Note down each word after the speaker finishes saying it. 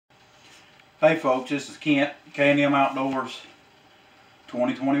Hey folks, this is Kent, KandM Outdoors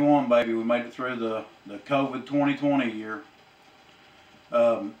 2021, baby. We made it through the COVID 2020 year.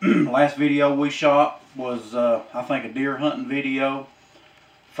 Last video we shot was, I think, a deer hunting video.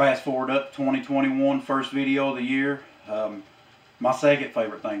 Fast forward up to 2021, first video of the year. My second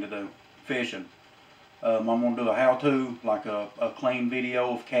favorite thing to do, fishing. I'm going to do a how-to, like a clean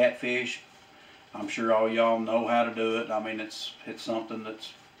video of catfish. I'm sure all y'all know how to do it. I mean, it's something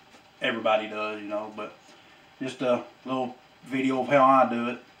that's everybody does, you know, but just a little video of how I do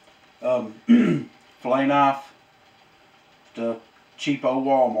it. Fillet knife, the cheapo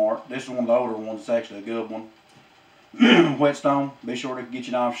Walmart. This is one of the older ones. It's actually a good one. Whetstone. Be sure to get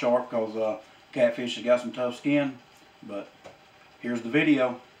your knife sharp because catfish has got some tough skin. But here's the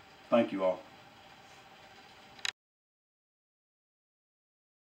video. Thank you all.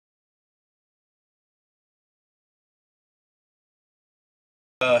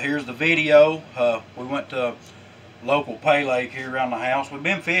 Here's the video. We went to a local pay lake here around the house. We've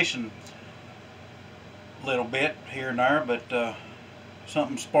been fishing a little bit here and there, but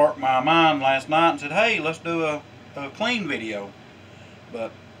something sparked my mind last night and said, hey, let's do a clean video.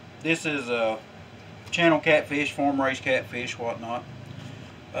 But this is a channel catfish, farm raised catfish, whatnot.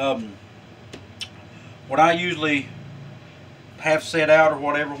 What I usually have set out or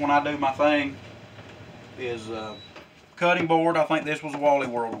whatever when I do my thing is cutting board. I think this was a Wally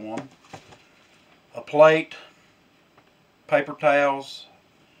World one. A plate, paper towels.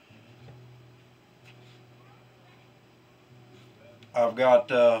 I've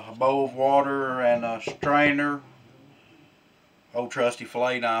got a bowl of water and a strainer. Old trusty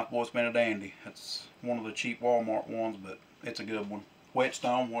fillet knife. Boy, it's been a dandy. It's one of the cheap Walmart ones, but it's a good one.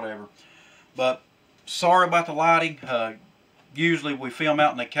 Whetstone, whatever. But sorry about the lighting. Usually we film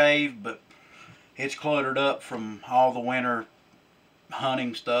out in the cave, but it's cluttered up from all the winter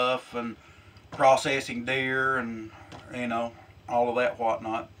hunting stuff and processing deer and, you know, all of that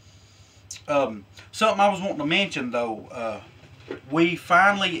whatnot. Something I was wanting to mention though, we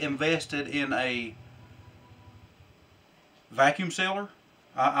finally invested in a vacuum sealer.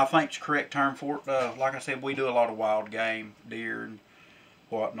 I think it's the correct term for it. Like I said, we do a lot of wild game, deer and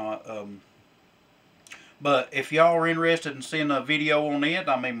whatnot. But if y'all are interested in seeing a video on it,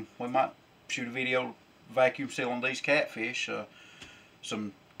 I mean, we might shoot a video vacuum sealing these catfish.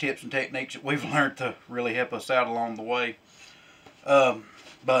 Some tips and techniques that we've learned to really help us out along the way.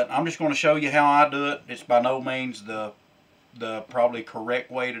 But I'm just going to show you how I do it. It's by no means the probably correct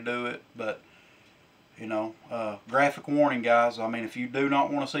way to do it, but you know, graphic warning, guys. I mean, if you do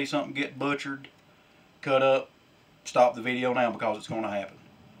not want to see something get butchered, cut up, stop the video now because it's going to happen.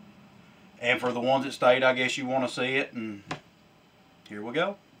 And for the ones that stayed, I guess you want to see it, and here we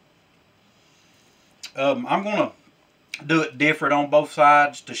go. I'm going to do it different on both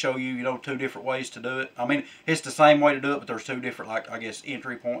sides to show you, you know, two different ways to do it. I mean, it's the same way to do it, but there's two different, like, I guess,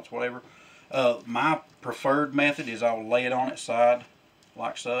 entry points, whatever. My preferred method is I'll lay it on its side,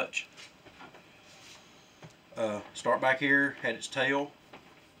 like such. Start back here at its tail,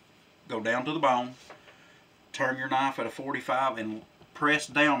 go down to the bone, turn your knife at a 45 and press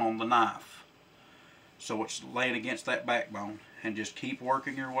down on the knife so it's laying against that backbone, and just keep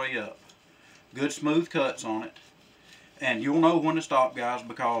working your way up. Good smooth cuts on it, and you'll know when to stop, guys,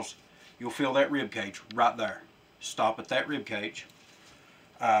 because you'll feel that rib cage right there. Stop at that rib cage.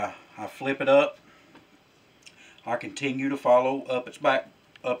 I flip it up. I continue to follow up its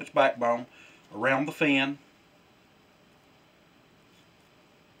backbone, around the fin.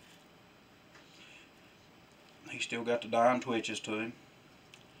 He's still got the dying twitches to him.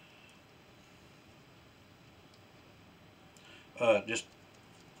 Just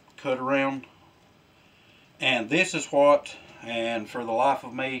cut around. And this is what, and for the life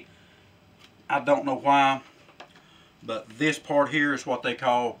of me, I don't know why, but this part here is what they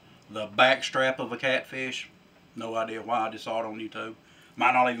call the back strap of a catfish. No idea why, I just saw it on YouTube.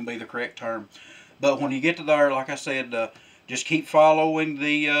 Might not even be the correct term. But when you get to there, like I said, just keep following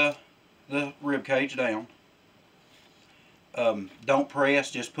the rib cage down. Don't press,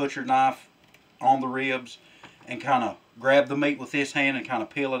 just put your knife on the ribs and kind of grab the meat with this hand and kind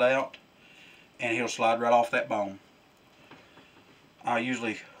of peel it out, and he'll slide right off that bone. I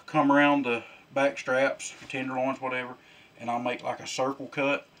usually come around the back straps, tenderloins, whatever, and I'll make like a circle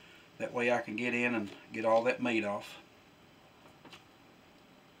cut. That way I can get in and get all that meat off.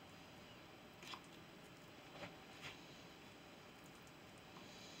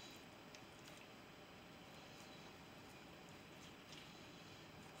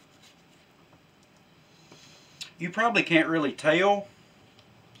 You probably can't really tell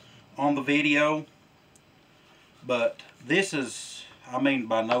on the video, but this is, I mean,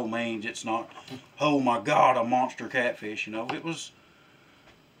 by no means, it's not, oh my God, a monster catfish. You know, it was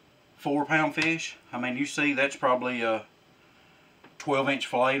 4-pound fish. I mean, you see, that's probably a 12-inch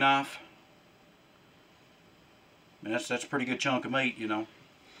fillet knife. I mean, that's a pretty good chunk of meat, you know.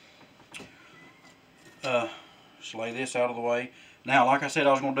 Just lay this out of the way. Now, like I said,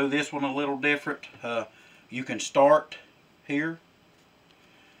 I was going to do this one a little different. You can start here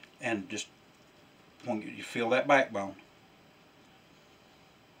and just when you feel that backbone.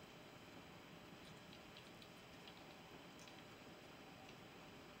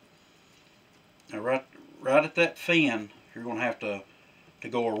 Now, right at that fin, you're going to have to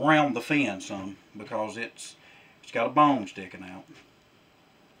go around the fin some because it's got a bone sticking out.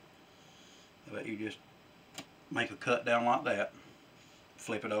 But you just make a cut down like that,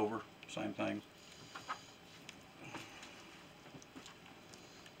 flip it over, same thing.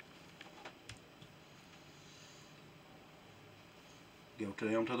 Go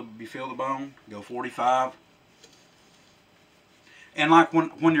down to you feel the bone, go 45. And like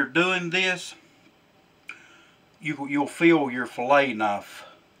when you're doing this, you'll feel your fillet knife,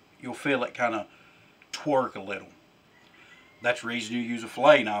 you'll feel it kind of twerk a little. That's the reason you use a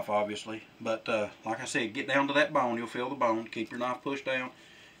fillet knife, obviously. But like I said, get down to that bone, you'll feel the bone. Keep your knife pushed down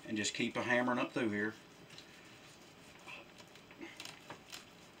and just keep hammering up through here.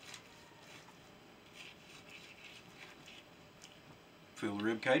 Feel the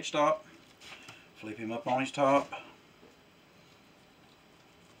rib cage stop. Flip him up on his top.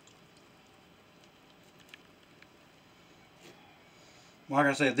 Like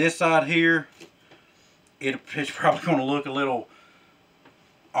I said, this side here, it's probably going to look a little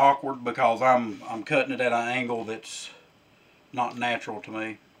awkward because I'm cutting it at an angle that's not natural to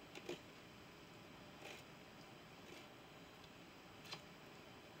me.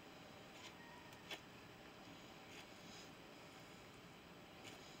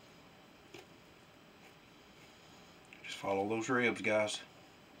 Just follow those ribs, guys.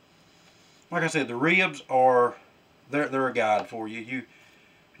 Like I said, the ribs are they're a guide for you. You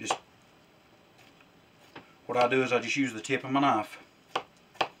just, what I do is I just use the tip of my knife.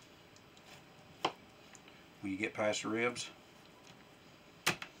 When you get past the ribs,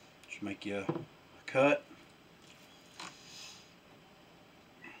 just make you a cut.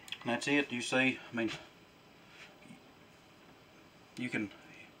 And that's it. You see, I mean, you can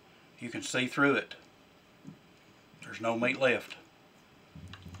see through it. There's no meat left.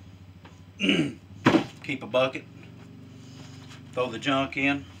 Keep a bucket. Throw the junk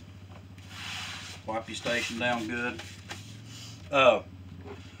in. Wipe your station down good.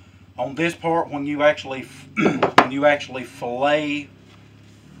 On this part, when you actually fillet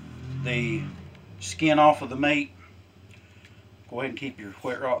the skin off of the meat, go ahead and keep your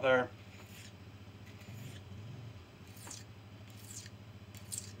wet right there.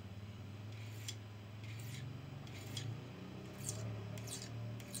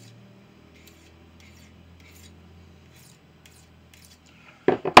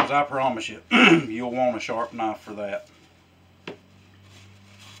 Because I promise you, you'll want a sharp knife for that.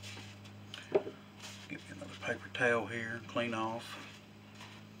 Get me another paper towel here and clean off.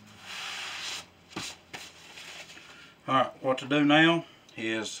 Alright, what to do now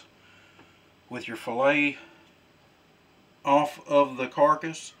is with your fillet off of the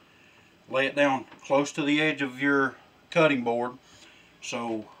carcass, lay it down close to the edge of your cutting board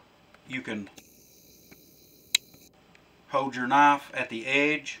so you can hold your knife at the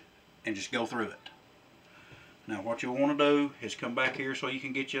edge and just go through it. Now what you'll want to do is come back here so you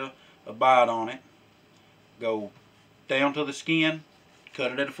can get you a bite on it. Go down to the skin,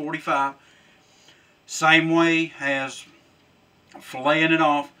 cut it at a 45. Same way as filleting it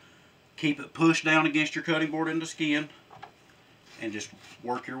off, keep it pushed down against your cutting board in the skin and just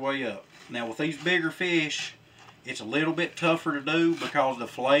work your way up. Now with these bigger fish, it's a little bit tougher to do because the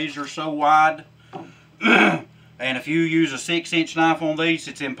fillets are so wide. And if you use a 6-inch knife on these,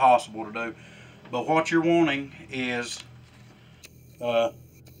 it's impossible to do. But what you're wanting is, you're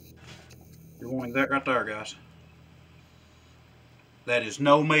wanting that right there, guys. That is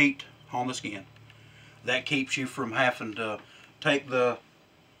no meat on the skin. That keeps you from having to take the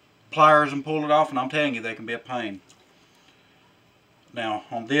pliers and pull it off, and I'm telling you, they can be a pain. Now,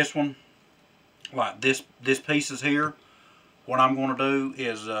 on this one, like this pieces here, what I'm going to do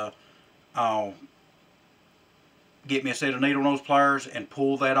is I'll get me a set of needle nose pliers and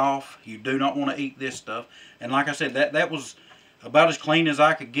pull that off. You do not want to eat this stuff. And like I said, that was about as clean as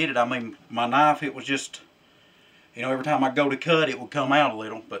I could get it. I mean, my knife, it was just, you know, every time I go to cut, it would come out a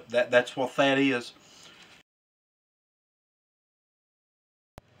little. But that's what that is.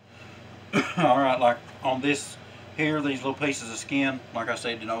 Alright, like on this here, these little pieces of skin, like I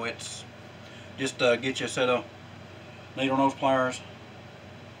said, you know, it's just get you a set of needle nose pliers.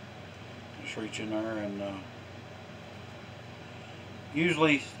 Just reach in there, and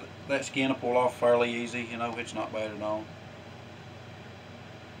usually that skin will pull off fairly easy. You know, it's not bad at all.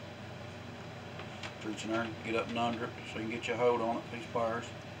 Just reach in there and get up and under it so you can get your hold on it, these pliers.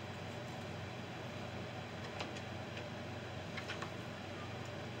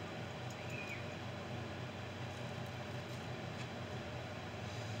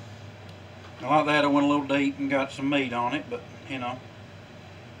 Like that, I went a little deep and got some meat on it, but you know.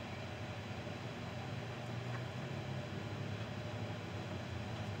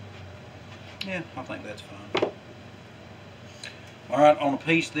 Yeah, I think that's fine. Alright, on a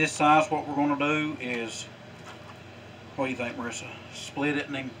piece this size, what we're going to do is, what do you think, Marissa? Split it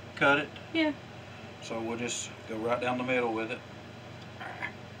and then cut it? Yeah. So we'll just go right down the middle with it.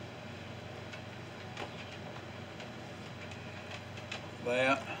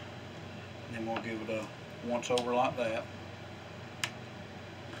 That. And then we'll give it a once over like that.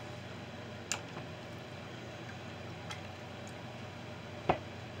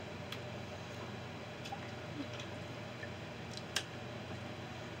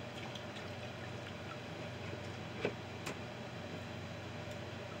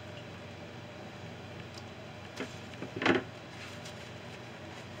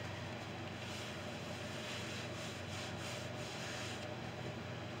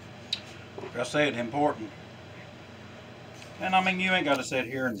 Like I said, important. And I mean, you ain't got to sit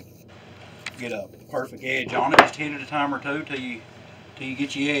here and get a perfect edge on it. Just hit it a time or two till you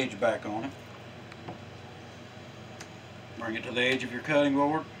get your edge back on it. Bring it to the edge of your cutting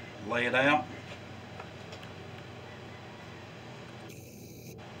board, lay it out.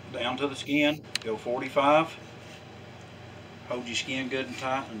 Down to the skin, go 45. Hold your skin good and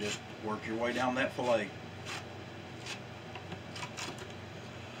tight and just work your way down that fillet.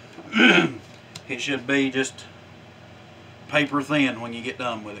 It should be just paper thin when you get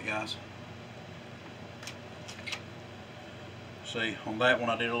done with it, guys. See, on that one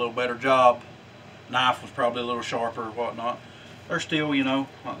I did a little better job. Knife was probably a little sharper or whatnot. Or still, you know,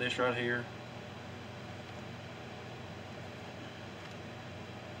 like this right here.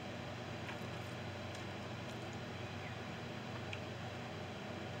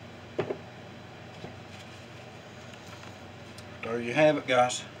 There you have it,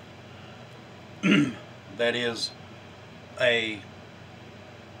 guys. That is a,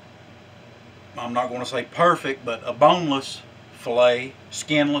 I'm not going to say perfect, but a boneless fillet,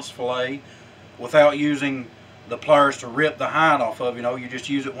 skinless fillet, without using the pliers to rip the hide off of. You know, you just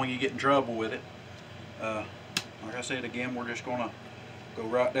use it when you get in trouble with it. Like I said, again, we're just going to go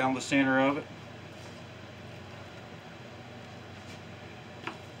right down the center of it.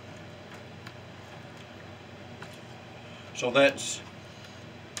 So that's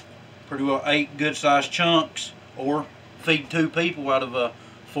pretty well 8 good sized chunks, or feed 2 people out of a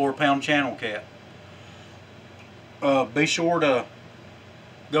 4-pound channel cat. Be sure to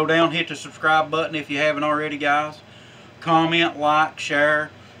go down, hit the subscribe button if you haven't already, guys. Comment, like,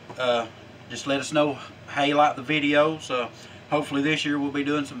 share. Just let us know how you like the videos. Hopefully this year we'll be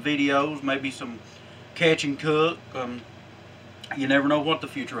doing some videos, maybe some catch and cook. You never know what the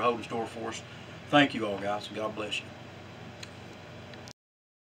future holds in store for us. Thank you all, guys, and God bless you.